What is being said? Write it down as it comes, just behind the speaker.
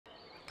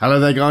Hello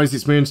there guys,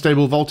 it's me,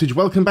 Unstable Voltage.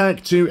 Welcome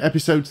back to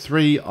episode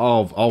 3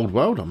 of Old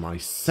World on my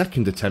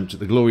second attempt at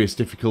the glorious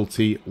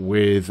difficulty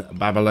with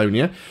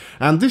Babylonia.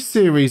 And this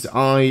series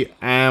I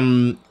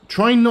am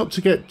trying not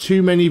to get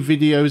too many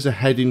videos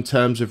ahead in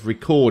terms of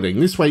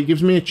recording. This way it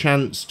gives me a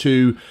chance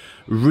to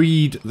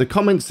read the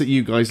comments that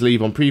you guys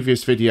leave on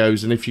previous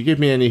videos, and if you give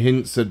me any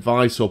hints,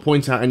 advice or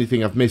point out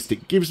anything I've missed,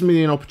 it gives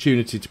me an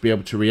opportunity to be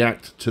able to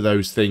react to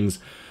those things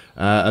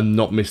and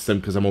not miss them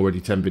because I'm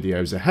already 10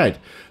 videos ahead.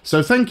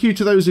 So thank you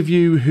to those of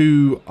you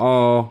who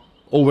are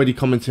already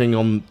commenting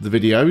on the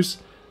videos.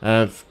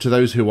 To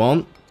those who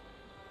aren't,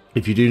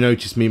 if you do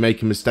notice me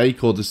make a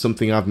mistake or there's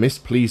something I've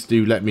missed, please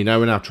do let me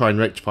know and I'll try and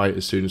rectify it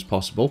as soon as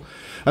possible.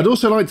 I'd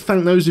also like to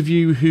thank those of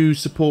you who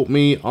support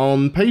me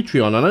on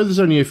Patreon. I know there's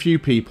only a few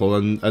people,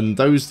 and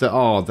those that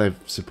are, they've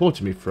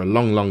supported me for a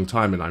long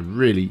time, and I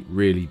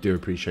really do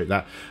appreciate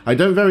that. I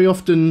don't very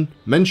often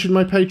mention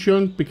my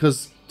Patreon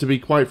because, to be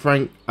quite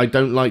frank, I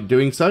don't like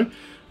doing so,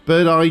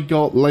 but I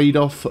got laid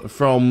off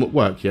from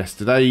work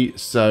yesterday,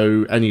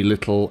 so any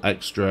little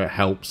extra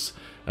helps,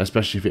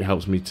 especially if it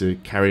helps me to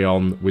carry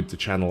on with the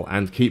channel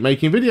and keep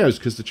making videos,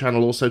 because the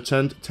channel also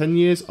turned 10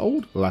 years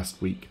old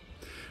last week.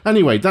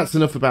 Anyway, that's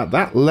enough about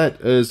that.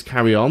 Let us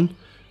carry on.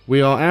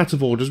 We are out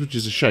of orders, which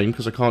is a shame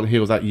because I can't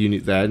heal that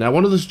unit there. Now,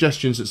 one of the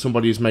suggestions that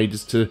somebody has made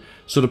is to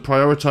sort of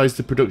prioritise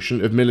the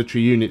production of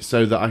military units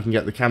so that I can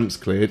get the camps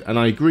cleared, and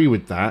I agree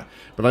with that.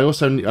 But I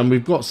also, and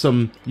we've got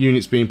some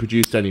units being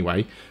produced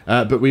anyway,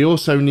 but we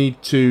also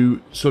need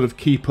to sort of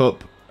keep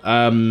up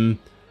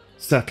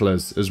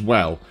settlers as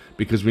well,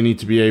 because we need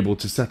to be able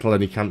to settle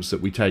any camps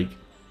that we take.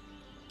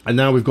 And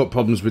now we've got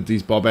problems with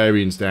these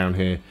barbarians down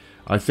here.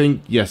 I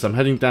think, yes, I'm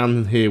heading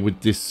down here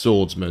with this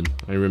swordsman,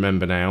 I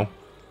remember now.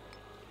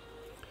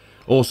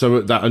 Also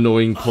at that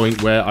annoying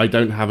point where I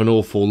don't have an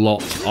awful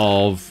lot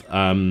of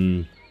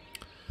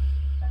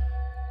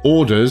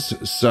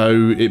orders,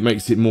 so it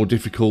makes it more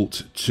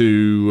difficult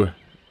to...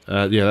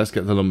 yeah, let's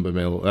get the lumber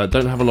mill.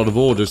 Don't have a lot of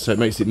orders, so it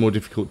makes it more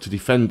difficult to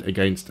defend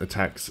against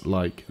attacks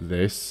like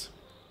this.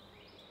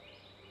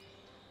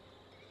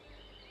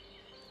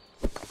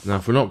 Now,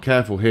 if we're not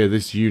careful here,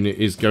 this unit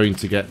is going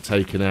to get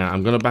taken out.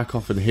 I'm going to back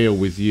off and heal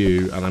with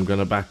you, and I'm going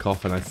to back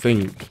off, and I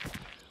think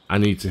I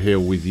need to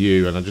heal with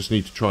you, and I just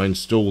need to try and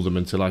stall them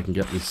until I can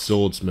get this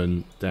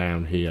swordsman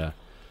down here.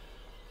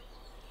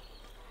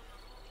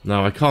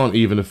 Now, I can't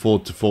even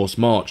afford to force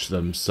march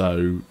them,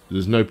 so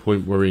there's no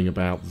point worrying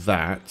about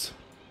that.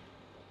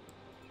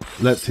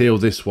 Let's heal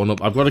this one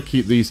up. I've got to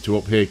keep these two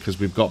up here because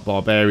we've got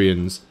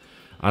barbarians,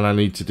 and I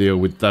need to deal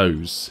with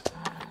those.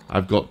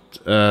 I've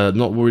got,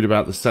 not worried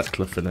about the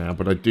settler for now,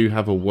 but I do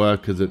have a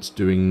worker that's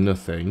doing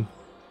nothing.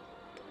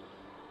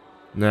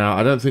 Now,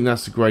 I don't think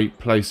that's a great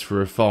place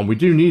for a farm. We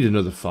do need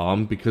another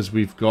farm because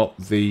we've got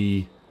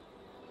the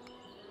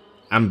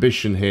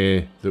ambition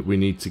here that we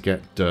need to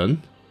get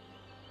done.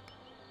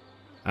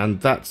 And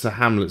that's a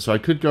hamlet, so I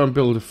could go and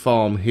build a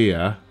farm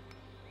here.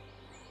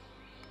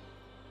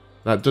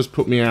 That does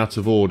put me out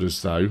of orders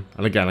though.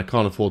 And again, I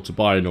can't afford to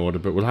buy an order,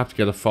 but we'll have to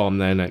get a farm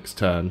there next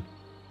turn.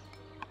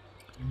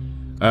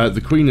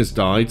 The queen has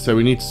died, so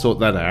we need to sort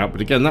that out.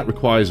 But again, that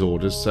requires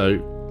orders,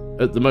 so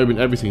at the moment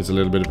everything's a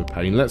little bit of a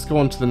pain. Let's go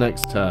on to the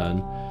next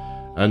turn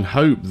and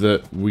hope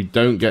that we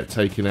don't get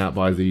taken out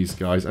by these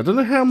guys. I don't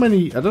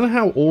know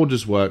how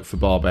orders work for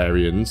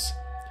barbarians.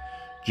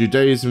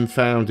 Judaism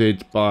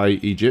founded by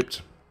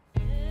Egypt.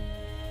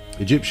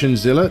 Egyptian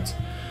zealot.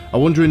 A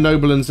wandering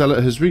noble and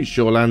zealot has reached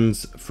your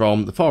lands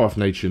from the far-off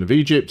nation of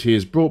Egypt. He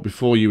is brought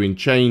before you in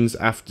chains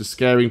after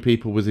scaring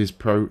people with his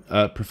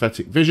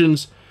prophetic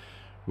visions,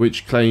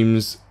 which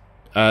claims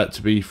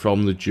to be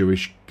from the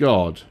Jewish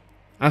God.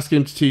 Ask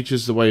him to teach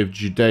us the way of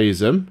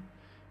Judaism.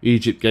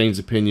 Egypt gains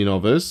opinion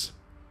of us.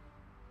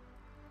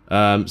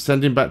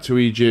 Send him back to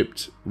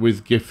Egypt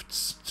with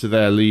gifts to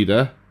their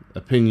leader.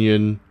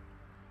 Opinion.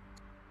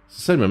 It's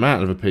the same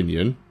amount of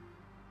opinion,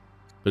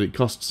 but it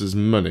costs us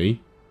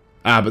money.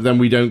 But then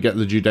we don't get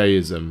the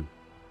Judaism.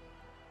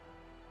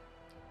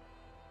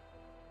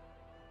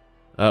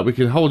 We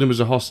can hold him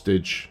as a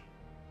hostage.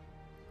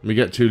 We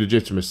get 2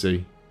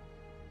 legitimacy.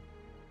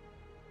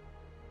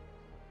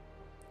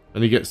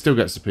 And he still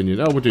gets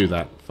opinion. Oh, we'll do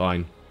that.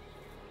 Fine.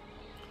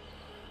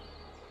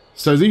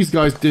 So these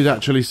guys did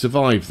actually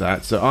survive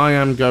that. So I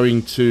am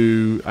going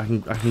to... I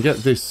can get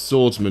this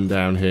swordsman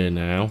down here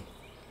now.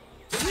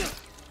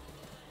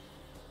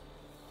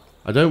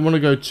 I don't want to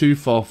go too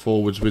far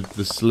forwards with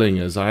the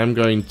slingers. I am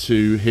going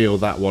to heal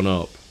that one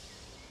up.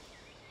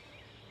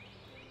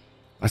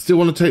 I still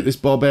want to take this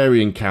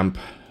barbarian camp.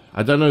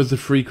 I don't know the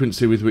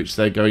frequency with which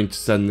they're going to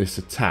send this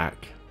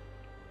attack,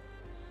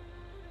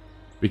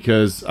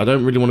 because I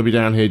don't really want to be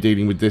down here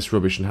dealing with this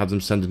rubbish and have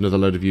them send another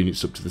load of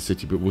units up to the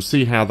city, but we'll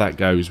see how that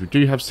goes. We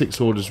do have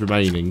 6 orders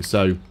remaining,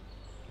 so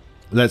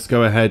let's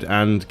go ahead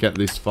and get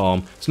this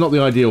farm. It's not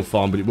the ideal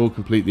farm, but it will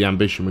complete the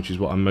ambition, which is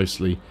what I'm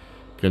mostly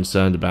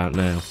concerned about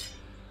now.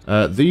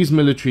 These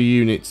military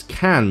units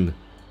can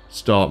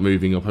start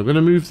moving up. I'm going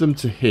to move them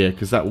to here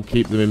because that will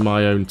keep them in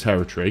my own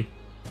territory.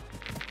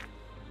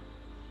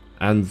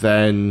 And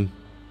then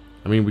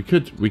I mean, we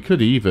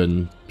could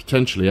even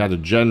potentially add a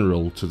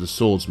general to the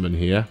swordsman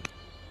here.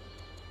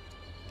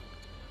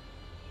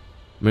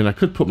 I mean, I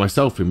could put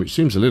myself in, which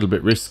seems a little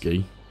bit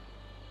risky.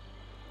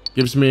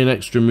 Gives me an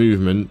extra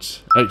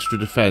movement, extra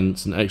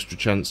defense, and extra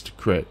chance to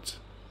crit.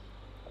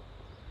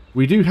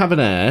 We do have an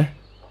heir.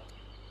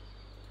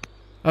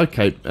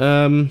 Okay,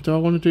 do I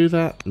want to do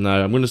that?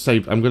 No, I'm going to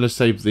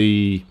save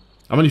the...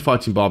 I'm only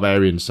fighting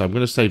barbarians, so I'm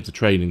going to save the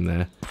training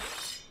there.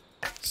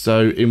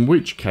 So, in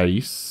which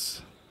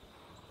case...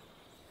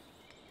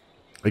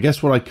 I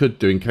guess what I could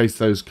do, in case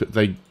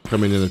they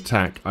come in and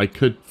attack, I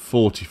could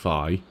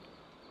fortify.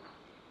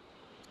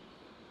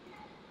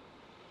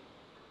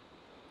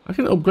 I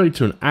can upgrade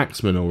to an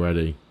axeman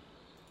already.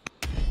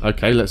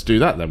 Okay, let's do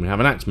that then. We have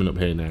an axeman up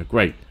here now.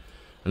 Great.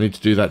 I need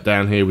to do that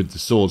down here with the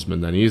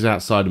swordsman then. He is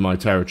outside of my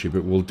territory,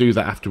 but we'll do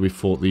that after we've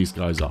fought these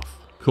guys off.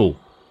 Cool.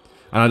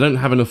 And I don't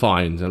have enough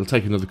irons. It'll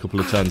take another couple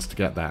of turns to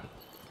get that.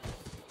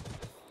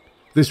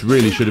 This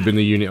really should have been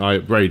the unit I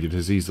upgraded,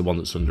 as he's the one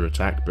that's under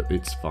attack, but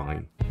it's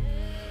fine.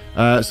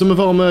 Some of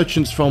our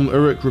merchants from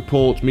Uruk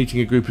report meeting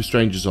a group of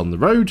strangers on the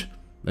road.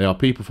 They are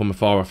people from a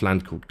far-off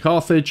land called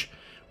Carthage.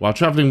 While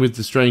travelling with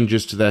the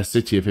strangers to their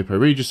city of Hippo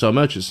Regius, our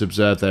merchants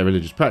observe their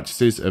religious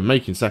practices of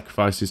making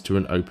sacrifices to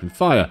an open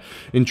fire.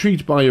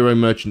 Intrigued by your own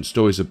merchant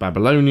stories of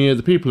Babylonia,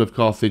 the people of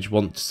Carthage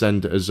want to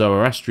send a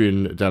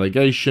Zoroastrian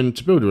delegation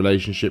to build a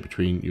relationship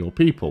between your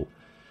people.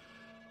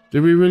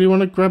 Do we really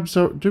want to grab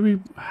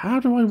how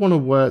do I want to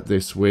work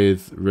this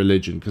with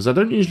religion? Because I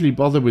don't usually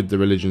bother with the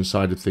religion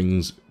side of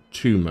things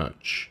too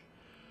much.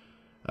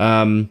 We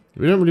don't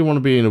really want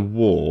to be in a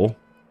war.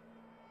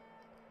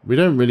 We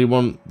don't really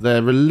want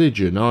their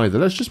religion either.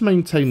 Let's just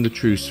maintain the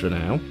truce for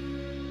now.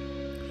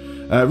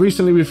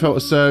 Recently we felt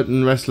a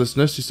certain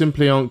restlessness. You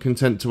simply aren't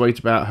content to wait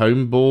about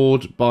home,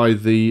 bored by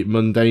the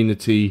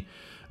mundanity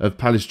of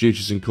palace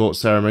duties and court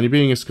ceremony.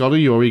 Being a scholar,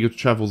 you are eager to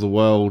travel the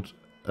world,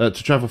 to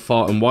travel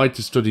far and wide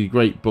to study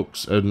great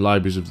books and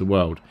libraries of the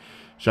world.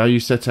 Shall you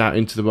set out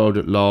into the world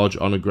at large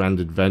on a grand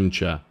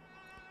adventure?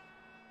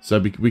 So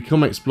we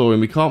come exploring.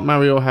 We can't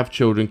marry or have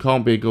children,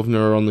 can't be a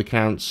governor or on the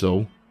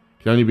council.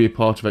 Can only be a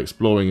part of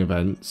exploring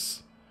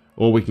events,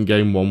 or we can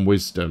gain 1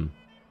 wisdom.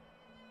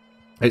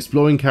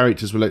 Exploring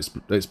characters will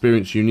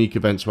experience unique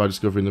events while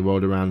discovering the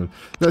world around them.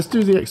 Let's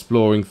do the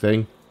exploring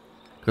thing,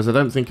 because I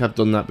don't think I've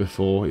done that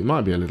before. It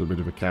might be a little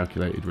bit of a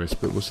calculated risk,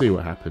 but we'll see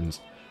what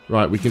happens.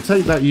 Right, we can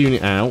take that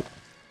unit out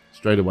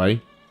straight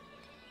away.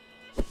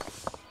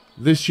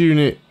 This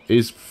unit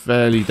is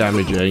fairly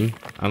damaging,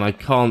 and I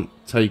can't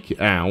take it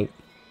out.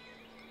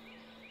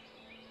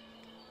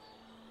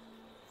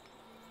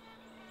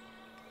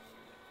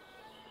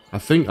 I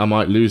think I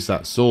might lose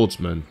that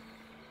swordsman.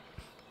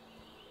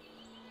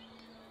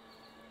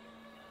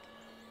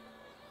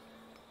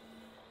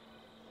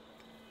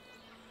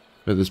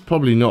 But there's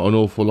probably not an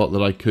awful lot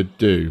that I could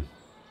do.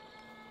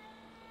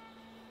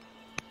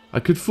 I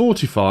could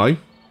fortify.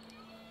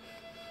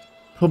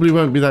 Probably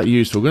won't be that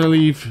useful. We're going to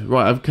leave...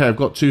 Right, okay, I've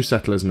got 2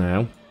 settlers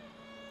now.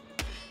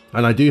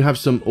 And I do have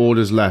some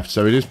orders left,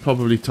 so it is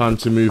probably time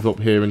to move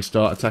up here and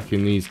start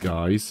attacking these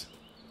guys.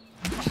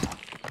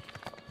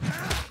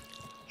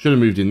 Should have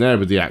moved in there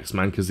with the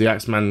Axeman, because the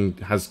Axeman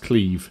has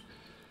cleave.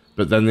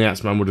 But then the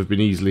Axeman would have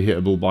been easily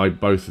hittable by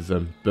both of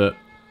them. But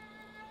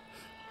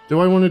do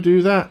I want to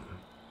do that?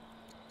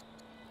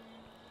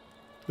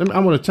 I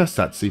want to test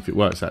that to see if it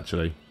works,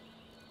 actually.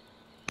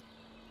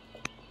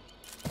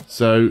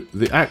 So,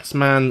 the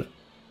Axeman...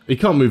 He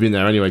can't move in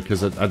there anyway,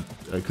 because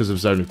of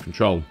zone of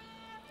control.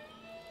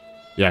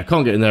 Yeah, I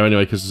can't get in there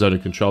anyway because of zone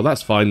of control.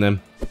 That's fine,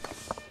 then.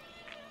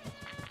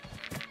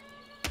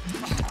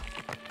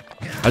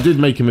 I did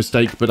make a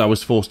mistake, but I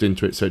was forced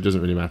into it, so it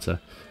doesn't really matter.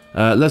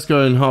 Let's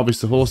go and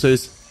harvest the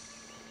horses.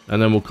 And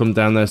then we'll come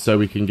down there so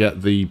we can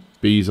get the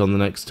bees on the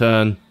next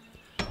turn.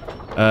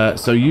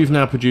 So you've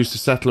now produced a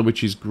settler,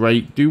 which is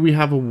great. Do we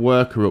have a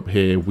worker up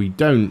here? We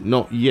don't,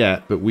 not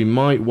yet, but we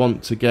might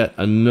want to get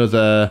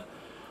another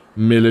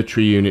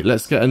military unit.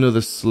 Let's get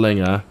another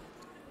slinger,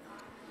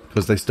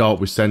 because they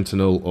start with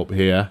sentinel up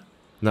here.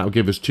 And that'll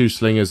give us 2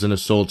 slingers and a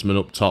swordsman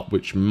up top,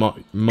 which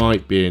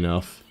might be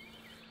enough.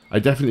 I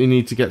definitely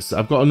need to get...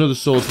 I've got another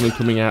swordsman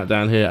coming out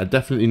down here. I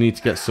definitely need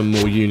to get some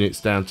more units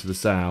down to the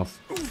south.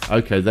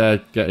 Okay, they're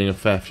getting a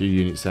fair few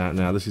units out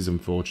now. This is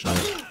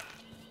unfortunate.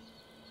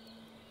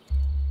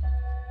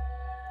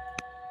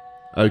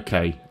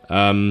 Okay.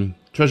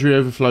 Treasury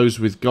overflows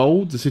with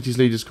gold. The city's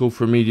leaders call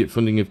for immediate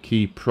funding of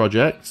key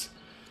projects.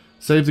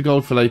 Save the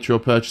gold for later or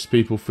purchase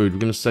people food. We're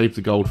going to save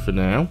the gold for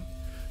now.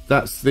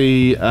 That's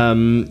the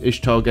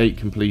Ishtar Gate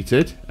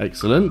completed.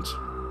 Excellent.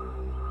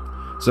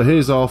 So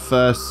here's our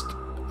first...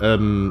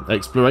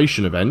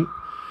 exploration event.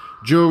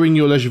 During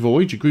your leisure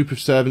voyage, a group of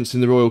servants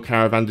in the royal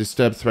caravan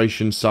disturb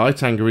Thracian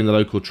site, angering the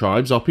local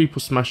tribes. Our people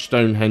smash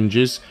stone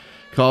henges,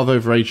 carve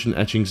over ancient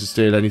etchings and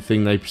steal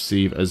anything they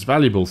perceive as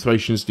valuable.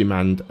 Thracians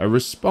demand a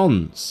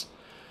response.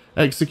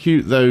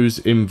 Execute those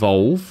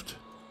involved.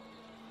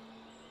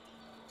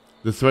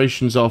 The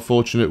Thracians are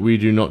fortunate we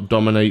do not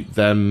dominate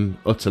them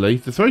utterly.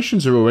 The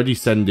Thracians are already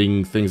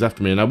sending things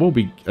after me, and I will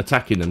be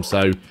attacking them,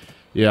 so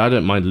Yeah, I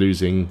don't mind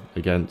losing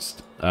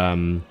against...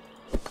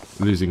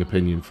 losing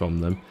opinion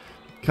from them.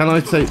 Can I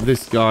take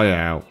this guy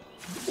out?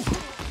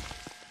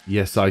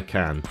 Yes, I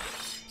can.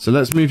 So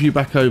let's move you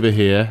back over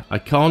here. I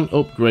can't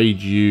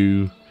upgrade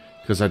you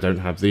because I don't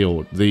have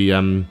the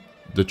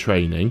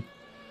training.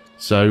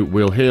 So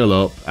we'll heal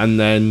up, and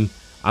then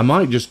I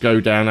might just go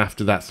down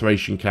after that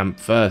Thracian camp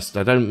first.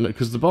 I don't know,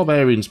 because the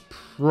barbarians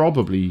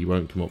probably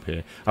won't come up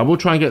here. I will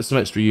try and get some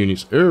extra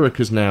units. Uruk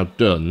is now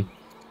done.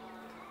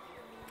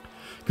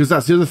 Because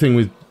that's the other thing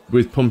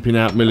with pumping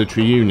out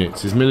military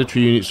units, is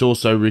military units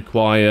also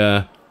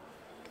require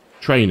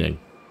training.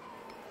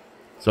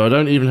 So I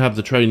don't even have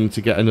the training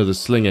to get another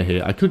slinger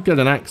here. I could get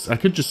an axe. I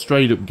could just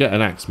straight up get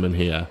an axeman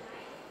here,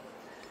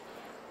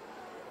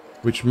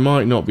 which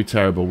might not be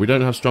terrible. We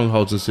don't have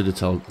strongholds and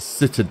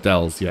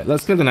citadels yet.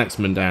 Let's get an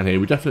axeman down here.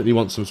 We definitely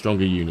want some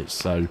stronger units,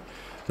 so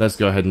let's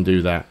go ahead and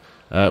do that.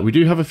 We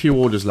do have a few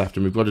orders left,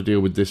 and we've got to deal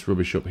with this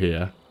rubbish up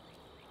here.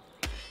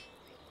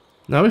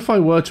 Now, if I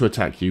were to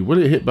attack you, will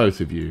it hit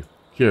both of you?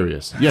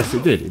 Curious. Yes,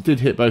 it did. It did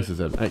hit both of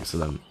them.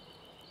 Excellent.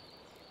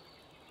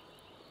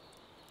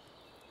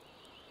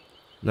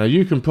 Now,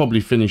 you can probably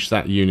finish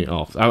that unit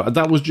off.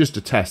 That was just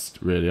a test,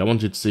 really. I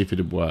wanted to see if it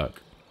would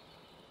work.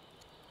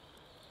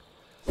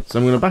 So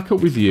I'm going to back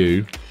up with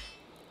you.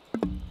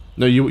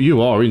 No,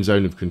 you are in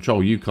zone of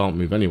control. You can't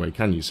move anyway,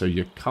 can you? So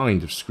you're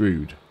kind of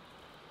screwed.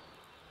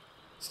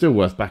 Still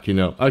worth backing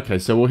up. Okay,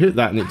 so we'll hit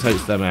that and it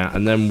takes them out,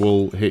 and then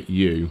we'll hit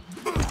you.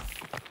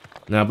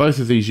 Now, both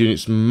of these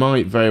units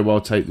might very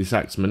well take this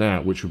axeman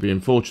out, which would be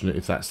unfortunate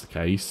if that's the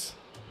case.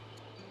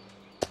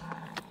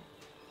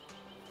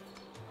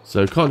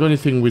 So, can't do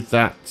anything with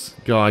that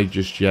guy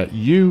just yet.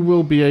 You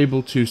will be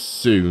able to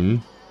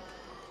soon.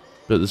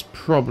 But there's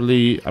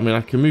probably... I mean,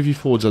 I can move you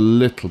forwards a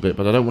little bit,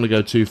 but I don't want to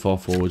go too far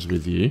forwards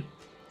with you.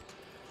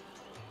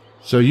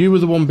 So, you were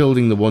the one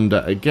building the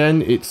wonder.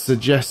 Again, it's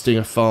suggesting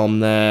a farm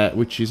there,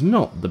 which is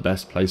not the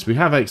best place. We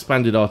have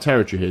expanded our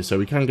territory here, so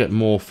we can get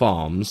more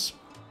farms,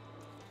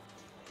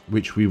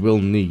 which we will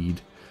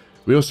need.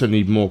 We also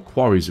need more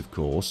quarries, of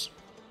course.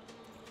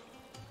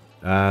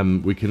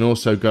 We can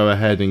also go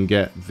ahead and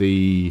get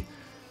the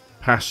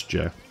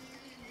pasture.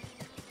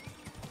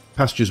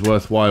 Pasture's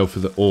worthwhile for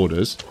the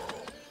orders.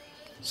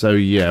 So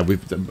yeah,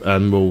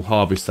 we'll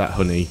harvest that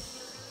honey.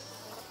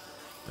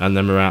 And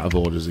then we're out of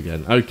orders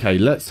again. Okay,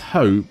 let's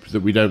hope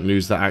that we don't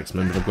lose that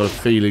axeman, but I've got a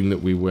feeling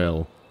that we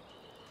will.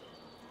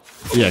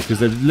 Yeah, because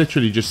they've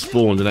literally just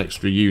spawned an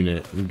extra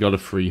unit and got a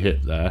free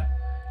hit there.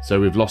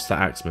 So we've lost that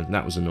axeman.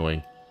 That was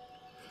annoying.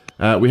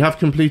 We have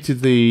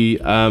completed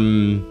the...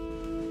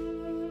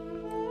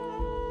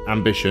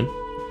 ambition.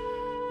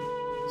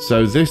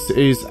 So this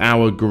is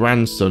our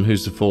grandson,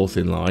 who's the fourth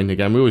in line.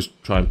 Again, we always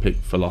try and pick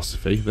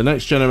philosophy. The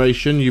next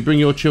generation, you bring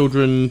your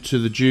children to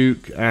the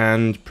Duke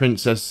and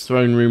Princess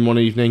throne room one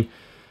evening,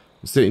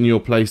 sit in your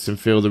place and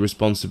feel the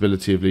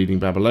responsibility of leading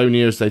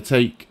Babylonia. As they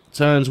take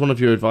turns, one of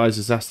your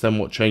advisors asks them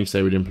what change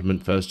they would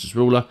implement first as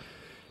ruler.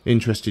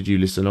 Interested, you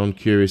listen on,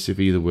 curious if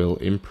either will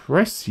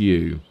impress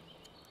you.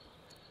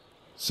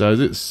 So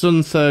the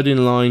son third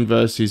in line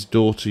versus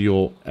daughter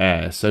your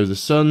heir. So the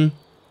son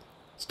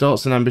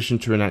starts an ambition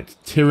to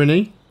enact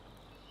tyranny.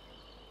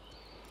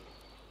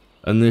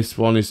 And this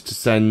one is to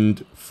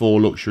send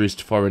 4 luxuries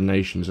to foreign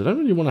nations. I don't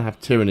really want to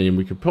have tyranny, and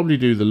we could probably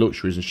do the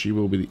luxuries and she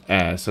will be the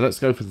heir. So let's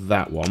go for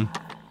that one.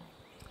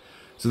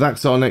 So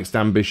that's our next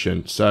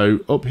ambition. So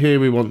up here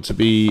we want to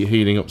be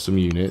healing up some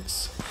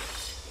units.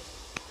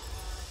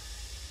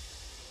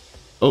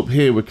 Up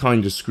here we're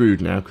kind of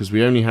screwed now because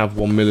we only have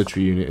 1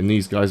 military unit and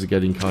these guys are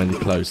getting kind of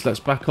close. Let's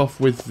back off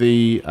with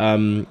the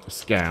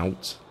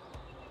scout.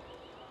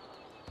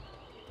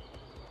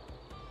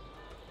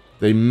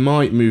 They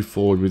might move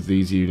forward with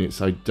these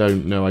units. I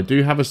don't know. I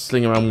do have a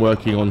slinger I'm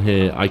working on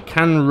here. I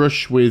can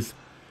rush with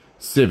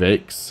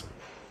civics.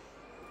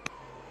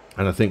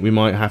 And I think we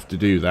might have to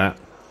do that.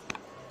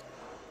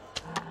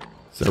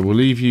 So we'll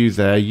leave you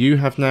there. You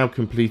have now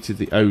completed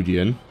the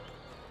Odeon.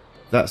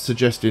 That's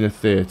suggesting a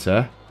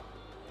theatre.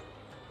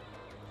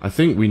 I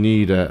think we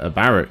need a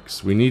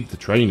barracks. We need the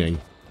training.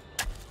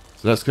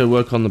 So let's go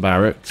work on the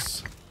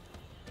barracks.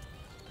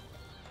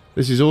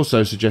 This is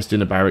also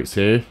suggesting a barracks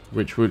here,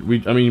 which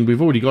would... I mean,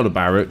 we've already got a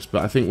barracks,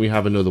 but I think we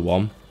have another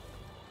one.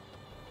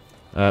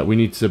 We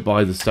need to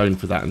buy the stone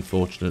for that,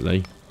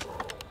 unfortunately.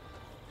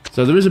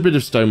 So there is a bit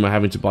of stone we're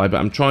having to buy, but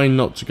I'm trying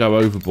not to go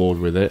overboard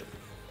with it.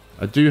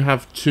 I do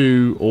have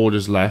 2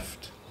 orders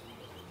left.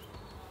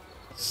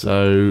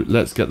 So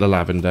let's get the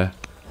lavender.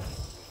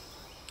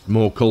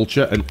 More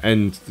culture and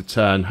end the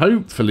turn.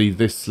 Hopefully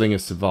this slinger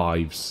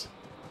survives.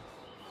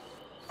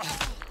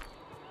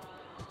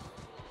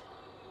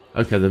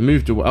 Okay, they've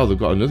moved away. Oh, they've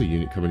got another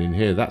unit coming in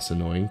here. That's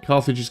annoying.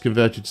 Carthage is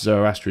converted to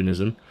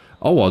Zoroastrianism.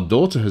 Oh, our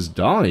daughter has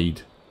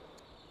died.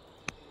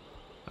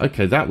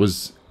 Okay, that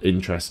was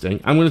interesting.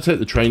 I'm going to take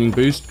the training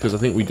boost because I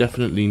think we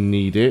definitely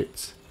need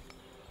it.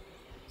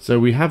 So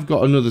we have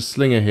got another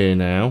slinger here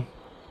now.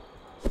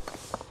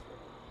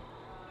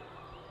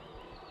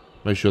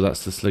 Make sure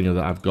that's the slinger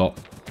that I've got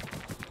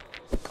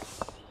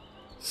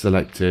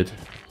selected.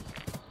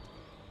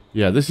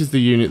 Yeah, this is the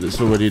unit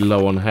that's already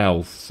low on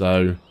health,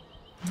 so...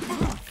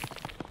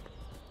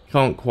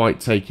 Can't quite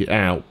take it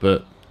out,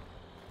 but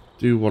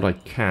do what I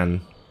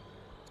can.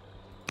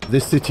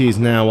 This city is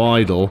now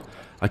idle.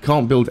 I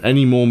can't build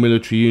any more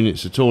military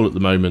units at all at the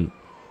moment.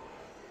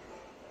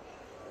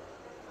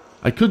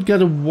 I could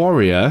get a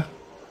warrior.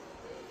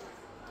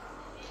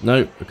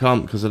 No, I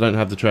can't because I don't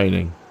have the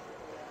training.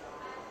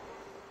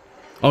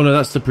 Oh no,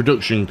 that's the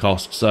production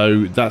cost,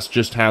 so that's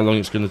just how long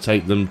it's going to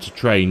take them to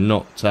train,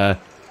 not...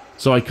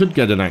 So I could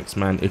get an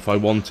axeman if I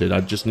wanted,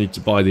 I'd just need to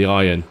buy the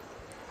iron.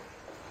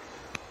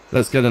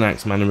 Let's get an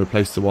axeman and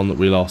replace the one that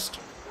we lost.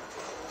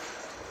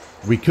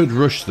 We could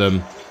rush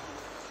them.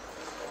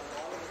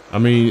 I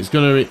mean, it's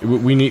gonna...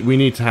 We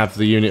need to have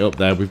the unit up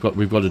there. We've got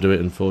to do it,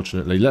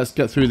 unfortunately. Let's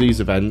get through these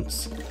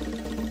events.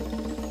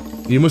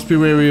 You must be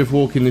weary of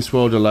walking this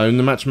world alone.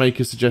 The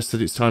matchmaker suggests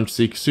that it's time to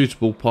seek a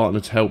suitable partner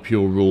to help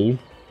your rule.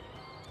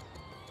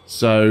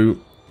 So,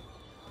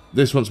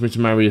 this wants me to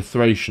marry a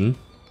Thracian.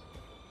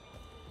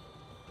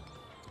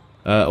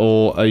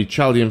 Or a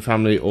Chaldean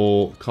family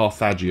or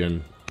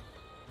Carthaginian.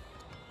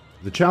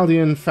 The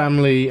Chaldean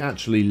family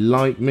actually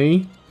like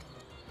me.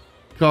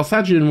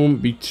 Carthaginian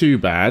wouldn't be too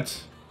bad.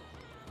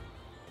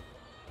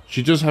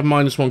 She does have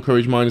 -1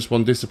 courage,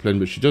 -1 discipline,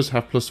 but she does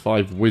have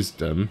 +5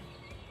 wisdom.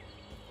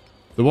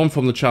 The one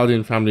from the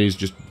Chaldean family is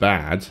just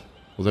bad,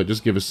 although it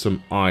does give us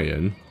some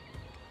iron.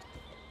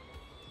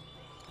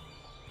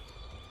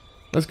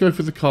 Let's go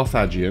for the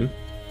Carthaginian.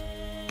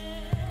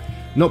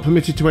 Not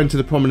permitted to enter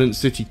the prominent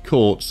city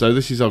court, so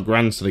this is our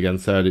grandson again,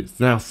 third. It's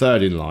now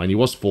third in line. He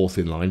was fourth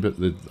in line, but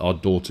our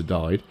daughter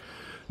died.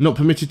 Not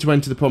permitted to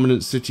enter the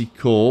prominent city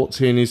court.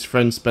 He and his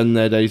friends spend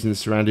their days in the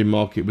surrounding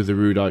market with the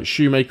erudite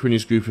shoemaker and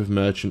his group of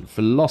merchant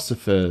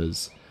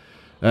philosophers.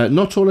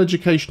 Not all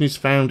education is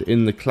found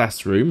in the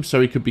classroom, so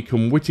he could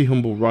become witty,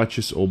 humble,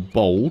 righteous, or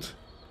bold.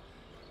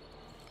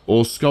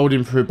 Or scold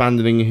him for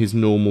abandoning his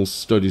normal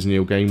studies and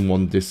he'll gain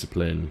 1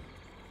 discipline.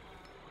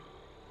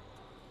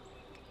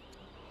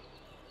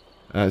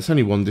 It's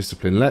only 1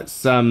 discipline. Let's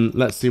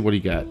see what he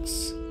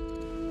gets.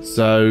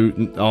 So,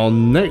 our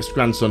next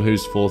grandson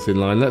who's 4th in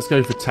line, let's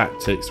go for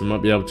tactics. We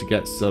might be able to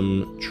get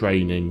some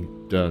training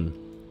done.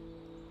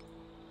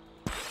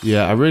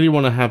 Yeah, I really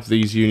want to have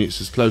these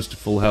units as close to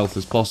full health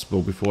as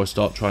possible before I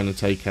start trying to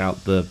take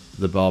out the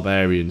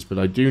barbarians. But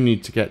I do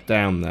need to get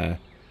down there.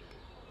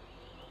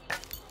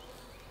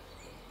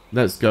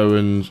 Let's go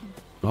and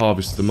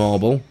harvest the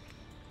marble.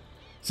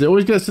 So it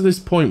always gets to this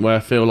point where I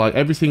feel like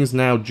everything's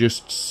now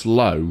just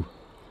slow.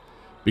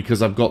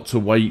 Because I've got to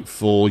wait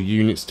for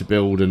units to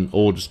build and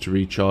orders to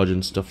recharge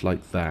and stuff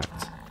like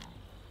that.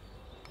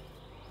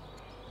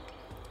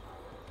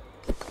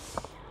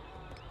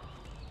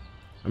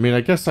 I mean,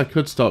 I guess I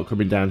could start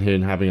coming down here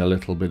and having a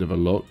little bit of a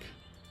look.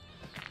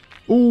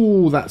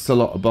 Ooh, that's a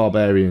lot of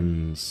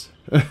barbarians.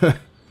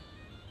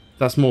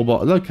 That's more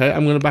okay,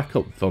 I'm going to back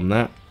up from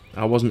that.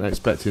 I wasn't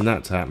expecting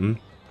that to happen.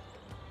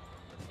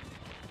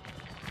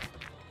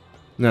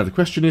 Now, the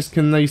question is,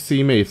 can they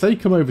see me? If they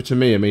come over to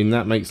me, I mean,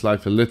 that makes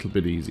life a little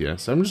bit easier.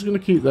 So I'm just going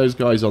to keep those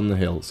guys on the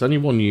hill. It's only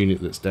 1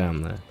 unit that's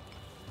down there.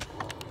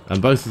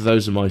 And both of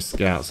those are my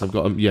scouts. I've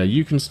got them. Yeah,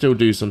 you can still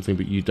do something,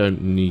 but you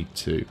don't need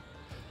to.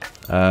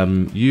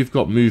 You've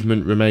got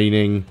movement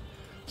remaining,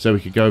 so we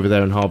could go over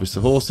there and harvest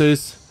the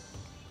horses.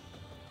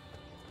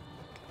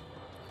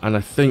 And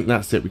I think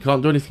that's it. We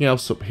can't do anything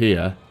else up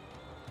here.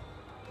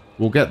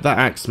 We'll get that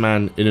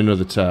axeman in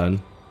another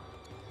turn.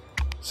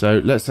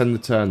 So let's end the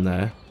turn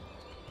there.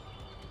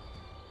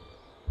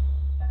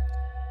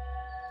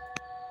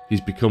 He's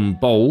become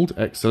bold.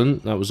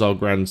 Excellent. That was our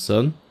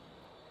grandson.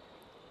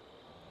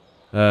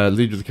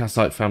 Leader of the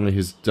Cassite family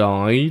has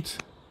died.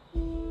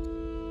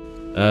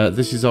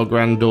 This is our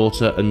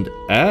granddaughter and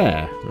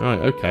heir. Right,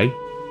 okay.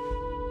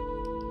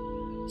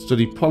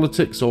 Study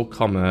politics or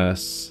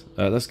commerce.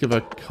 Let's give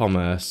her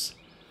commerce.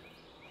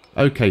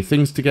 Okay,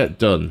 things to get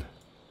done.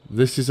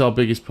 This is our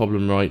biggest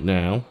problem right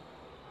now.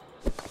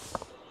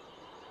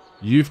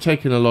 You've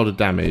taken a lot of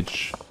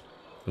damage.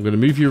 I'm going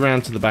to move you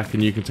around to the back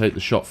and you can take the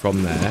shot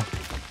from there.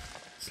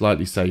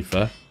 Slightly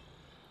safer.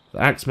 The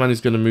axeman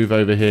is going to move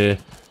over here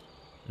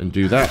and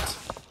do that.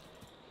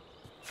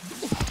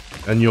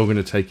 And you're going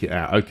to take it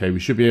out. Okay, we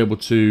should be able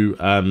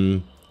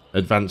to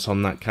advance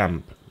on that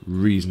camp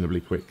reasonably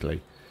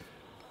quickly.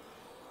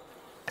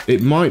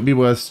 It might be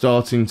worth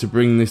starting to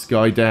bring this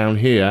guy down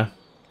here,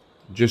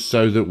 just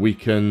so that we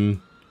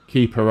can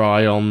keep our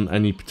eye on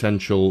any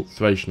potential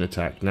Thracian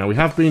attack. Now, we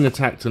have been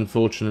attacked,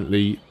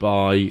 unfortunately,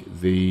 by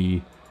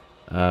the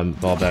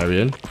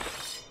barbarian.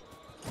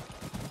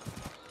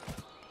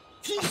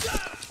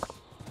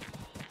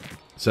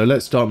 So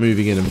let's start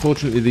moving in.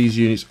 Unfortunately, these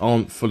units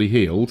aren't fully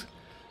healed.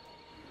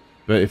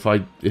 But if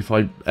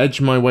I edge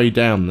my way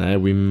down there,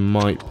 we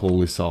might pull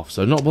this off.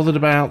 So not bothered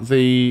about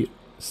the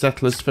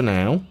settlers for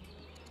now.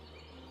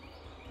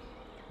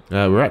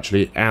 We're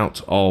actually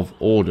out of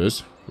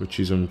orders, which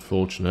is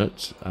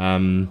unfortunate.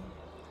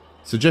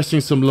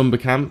 Suggesting some lumber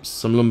camps,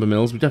 some lumber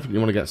mills. We definitely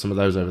want to get some of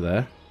those over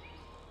there.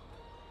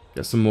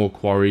 Get some more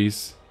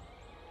quarries.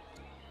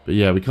 But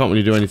yeah, we can't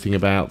really do anything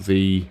about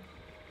the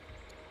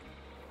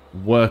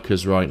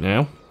workers right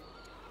now.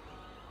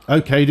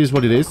 Okay, it is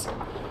what it is.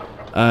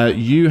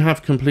 You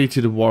have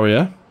completed a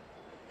warrior.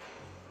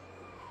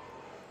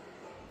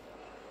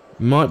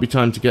 Might be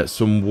time to get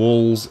some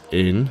walls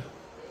in.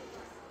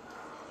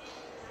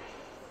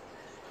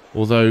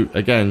 Although,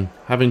 again,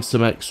 having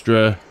an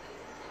extra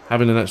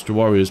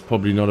warrior is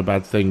probably not a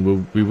bad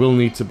thing. We will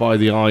need to buy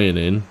the iron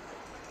in.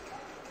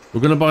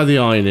 We're going to buy the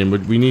iron in.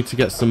 We need to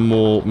get some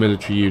more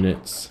military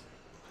units.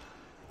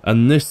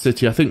 And this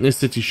city, I think this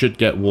city should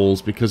get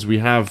walls because we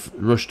have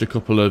rushed a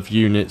couple of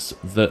units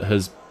that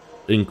has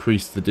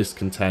increased the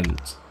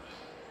discontent.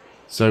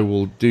 So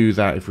we'll do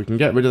that. If we can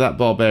get rid of that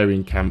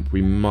barbarian camp,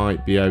 we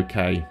might be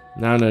okay.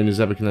 Now known as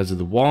Nebuchadnezzar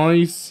the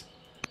Wise.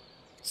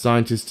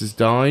 Scientist has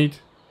died.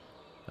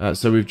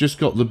 So we've just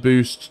got the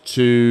boost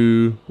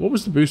to... What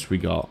was the boost we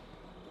got?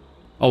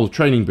 Oh,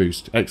 training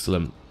boost.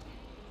 Excellent.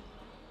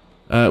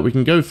 We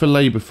can go for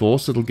labour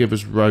force. It'll give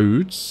us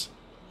roads.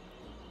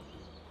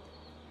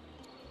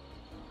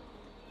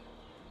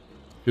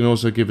 It can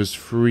also give us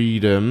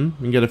freedom.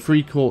 We can get a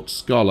free court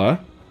scholar.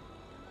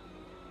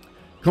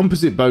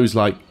 Composite bow's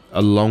like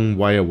a long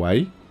way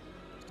away.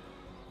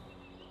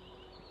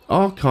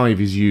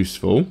 Archive is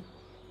useful.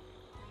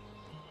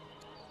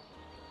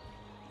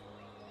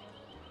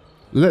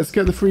 Let's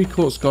get the free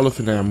court scholar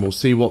for now and we'll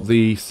see what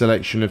the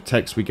selection of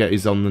text we get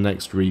is on the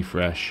next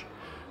refresh.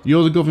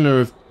 You're the governor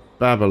of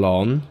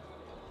Babylon.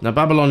 Now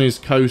Babylon is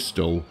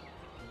coastal.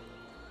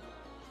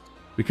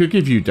 We could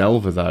give you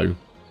Delver though,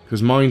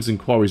 because mines and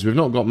quarries, we've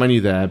not got many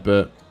there,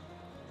 but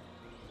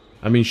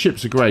I mean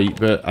ships are great,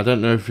 but I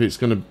don't know if it's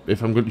gonna,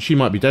 she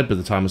might be dead by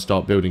the time I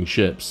start building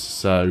ships,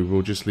 so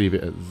we'll just leave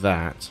it at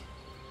that.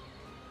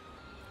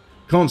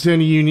 Can't see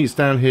any units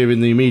down here in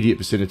the immediate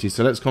vicinity,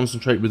 so let's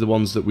concentrate with the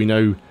ones that we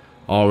know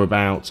are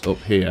about up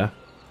here.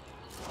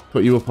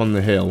 Put you up on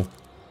the hill.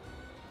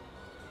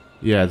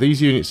 Yeah,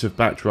 these units have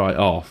backed right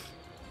off.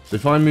 So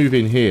if I move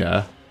in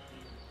here,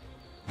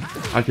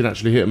 I can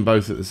actually hit them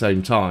both at the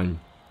same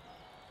time.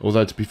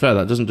 Although, to be fair,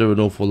 that doesn't do an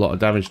awful lot of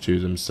damage to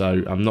them,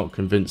 so I'm not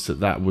convinced that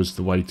that was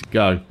the way to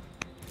go.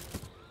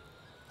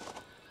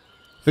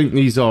 I think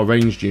these are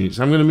ranged units.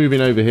 I'm going to move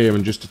in over here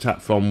and just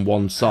attack from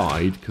one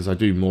side, because I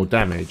do more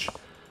damage.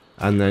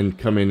 And then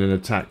come in and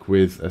attack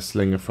with a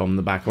slinger from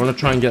the back. I want to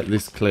try and get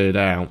this cleared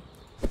out.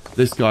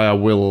 This guy I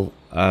will...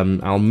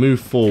 I'll move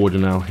forward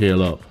and I'll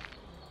heal up.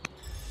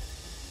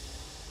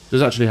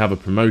 Does actually have a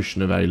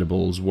promotion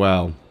available as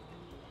well.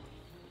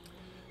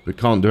 But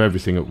can't do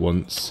everything at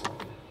once.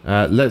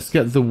 Let's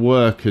get the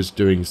workers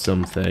doing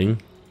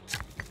something.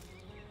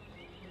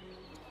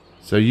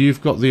 So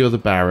you've got the other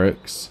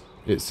barracks.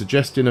 It's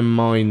suggesting a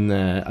mine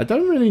there. I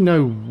don't really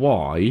know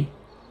why.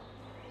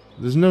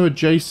 There's no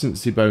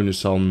adjacency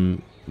bonus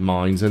on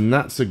mines, and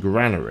that's a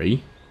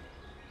granary.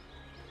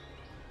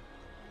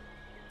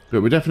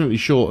 But we're definitely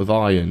short of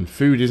iron.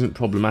 Food isn't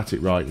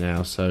problematic right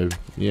now, so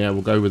yeah,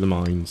 we'll go with the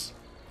mines.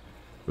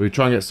 We'll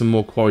try and get some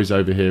more quarries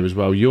over here as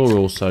well. You're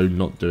also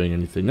not doing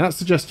anything. That's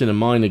suggesting a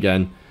mine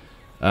again.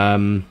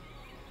 But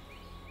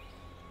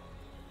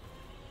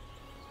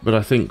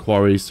I think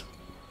quarries.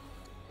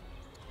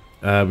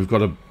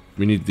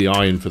 We need the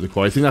iron for the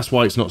quarry. I think that's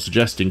why it's not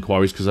suggesting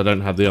quarries, because I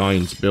don't have the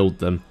iron to build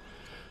them.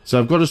 So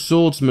I've got a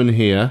swordsman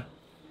here.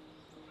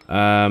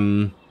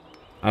 And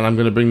I'm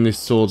going to bring this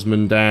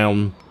swordsman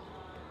down.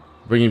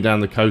 Bring him down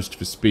the coast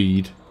for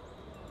speed.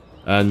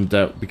 And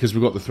because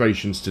we've got the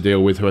Thracians to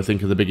deal with, who I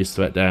think are the biggest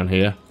threat down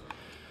here.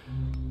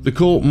 The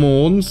court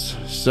mourns.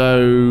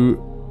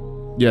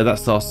 So, yeah,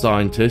 that's our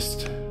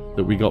scientist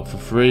that we got for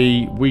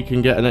free. We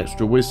can get an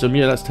extra wisdom.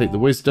 Yeah, let's take the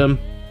wisdom.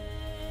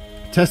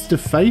 Test of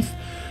faith.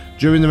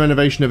 During the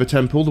renovation of a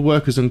temple, the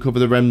workers uncover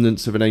the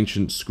remnants of an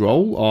ancient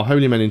scroll. Our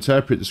holy men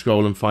interpret the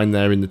scroll and find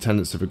therein the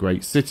tenets of a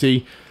great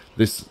city.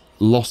 This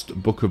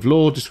lost book of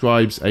law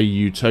describes a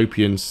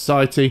utopian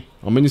society.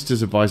 Our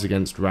ministers advise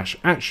against rash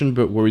action,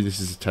 but worry this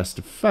is a test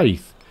of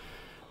faith.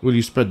 Will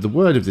you spread the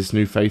word of this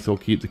new faith or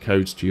keep the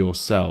codes to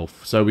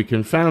yourself? So we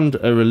can found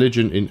a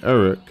religion in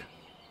Uruk,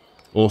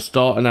 or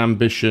start an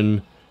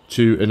ambition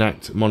to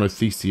enact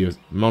monotheism.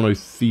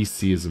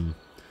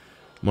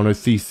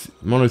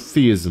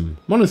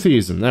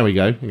 Monotheism. There we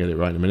go. I'll get it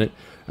right in a minute.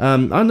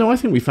 I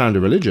think we found a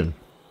religion.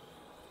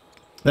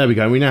 There we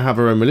go. We now have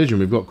our own religion.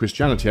 We've got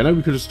Christianity. I know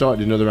we could have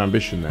started another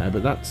ambition there,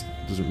 but that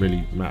doesn't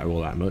really matter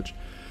all that much.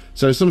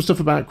 So some stuff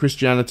about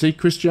Christianity.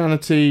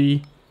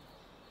 Christianity,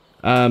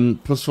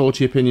 plus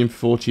 40 opinion for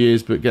 40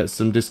 years, but gets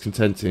some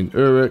discontent in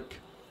Uruk.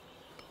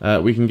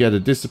 We can get a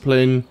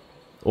discipline,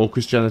 or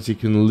Christianity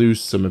can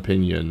lose some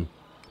opinion.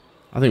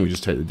 I think we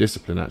just take the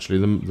discipline, actually.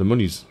 The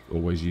money's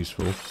always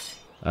useful.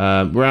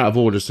 We're out of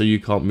order, so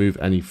you can't move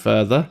any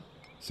further.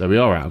 So we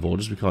are out of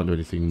orders. We can't do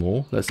anything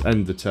more. Let's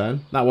end the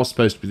turn. That was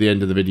supposed to be the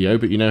end of the video,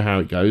 but you know how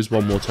it goes.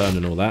 One more turn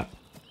and all that.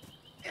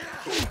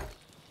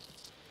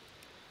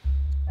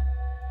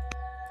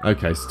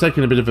 Okay, so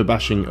taking a bit of a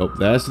bashing up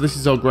there. So this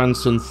is our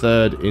grandson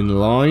third in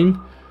line.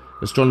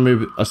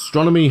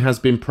 Astronomy has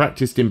been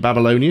practiced in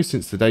Babylonia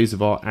since the days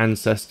of our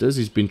ancestors.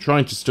 He's been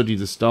trying to study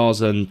the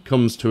stars and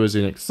comes to us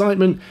in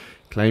excitement.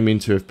 claiming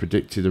to have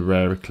predicted a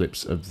rare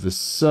eclipse of the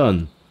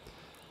sun.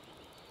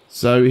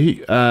 So we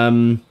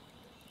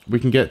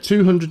can get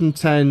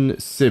 210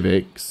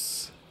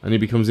 civics, and he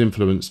becomes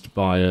influenced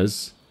by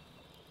us.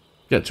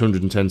 Get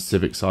 210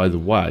 civics either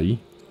way,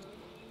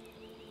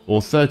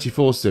 or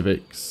 34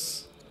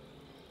 civics.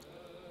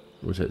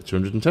 We'll take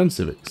 210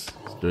 civics.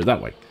 Let's do it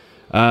that way.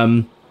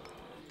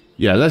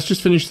 Yeah, let's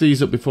just finish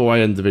these up before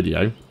I end the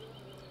video.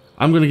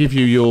 I'm going to give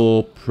you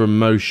your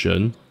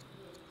promotion.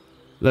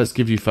 Let's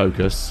give you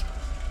focus.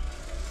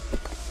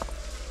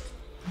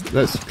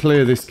 Let's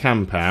clear this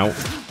camp out.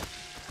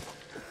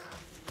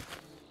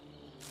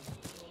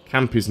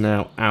 Camp is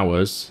now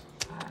ours.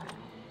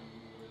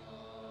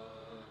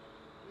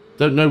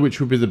 Don't know which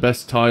would be the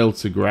best tile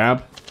to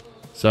grab,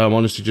 so I'm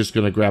honestly just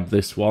going to grab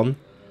this one.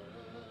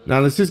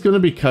 Now this is going to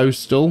be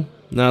coastal.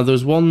 Now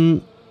there's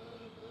one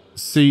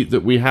seat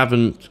that we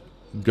haven't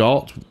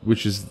got,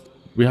 which is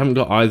we haven't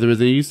got either of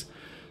these.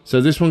 So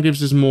this one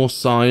gives us more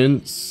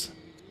science.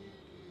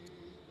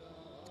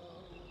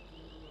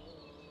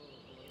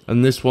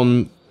 And this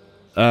one,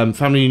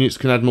 family units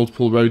can add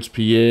multiple roads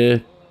per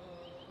year.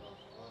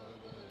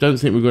 Don't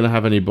think we're going to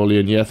have any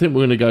bullion. Yeah, I think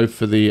we're going to go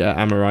for the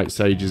Amorite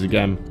Sages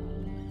again.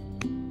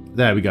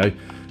 There we go.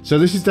 So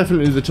this is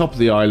definitely the top of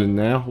the island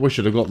now. I wish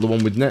I'd have got the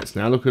one with nets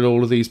now. Look at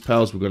all of these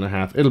pearls we're going to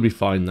have. It'll be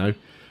fine though.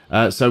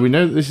 So we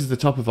know that this is the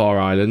top of our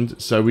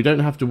island, so we don't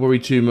have to worry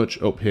too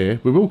much up here.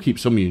 We will keep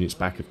some units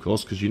back, of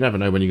course, because you never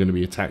know when you're going to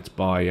be attacked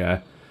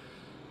by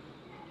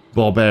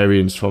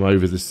barbarians from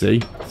over the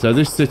sea. So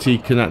this city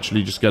can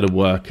actually just get a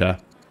worker.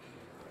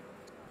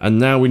 And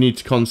now we need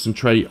to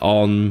concentrate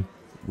on,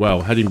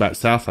 well, heading back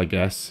south, I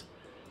guess.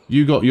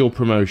 You got your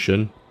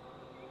promotion.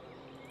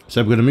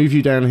 So I'm going to move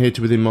you down here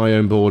to within my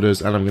own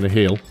borders, and I'm going to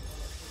heal.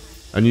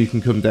 And you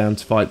can come down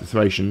to fight the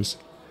Thracians.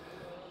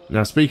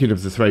 Now, speaking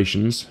of the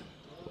Thracians,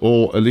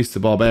 or at least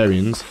the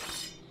barbarians,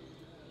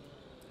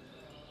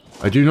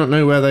 I do not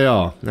know where they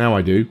are. Now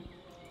I do.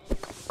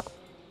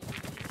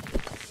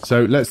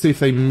 So let's see if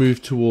they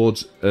move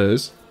towards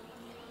us.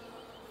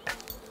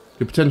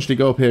 Could potentially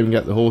go up here and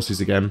get the horses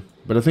again,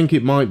 but I think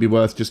it might be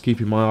worth just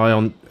keeping my eye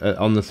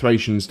on the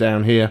Thracians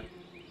down here.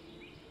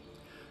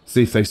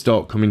 See if they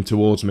start coming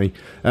towards me.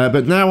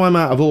 But now I'm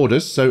out of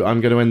orders, so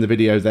I'm going to end the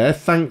video there.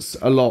 Thanks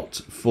a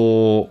lot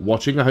for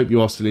watching. I hope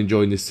you are still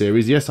enjoying this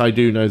series. Yes, I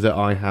do know that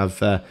I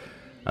have a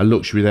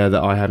luxury there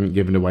that I haven't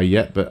given away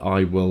yet, but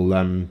I will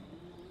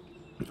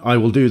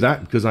do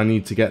that because I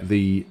need to get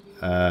the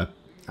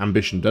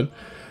ambition done.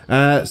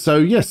 So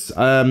yes,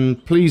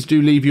 please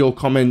do leave your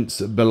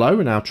comments below,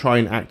 and I'll try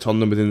and act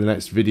on them within the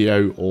next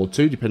video or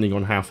two, depending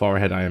on how far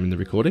ahead I am in the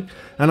recording.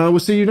 And I will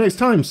see you next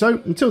time.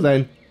 So until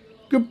then,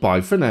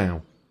 goodbye for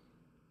now.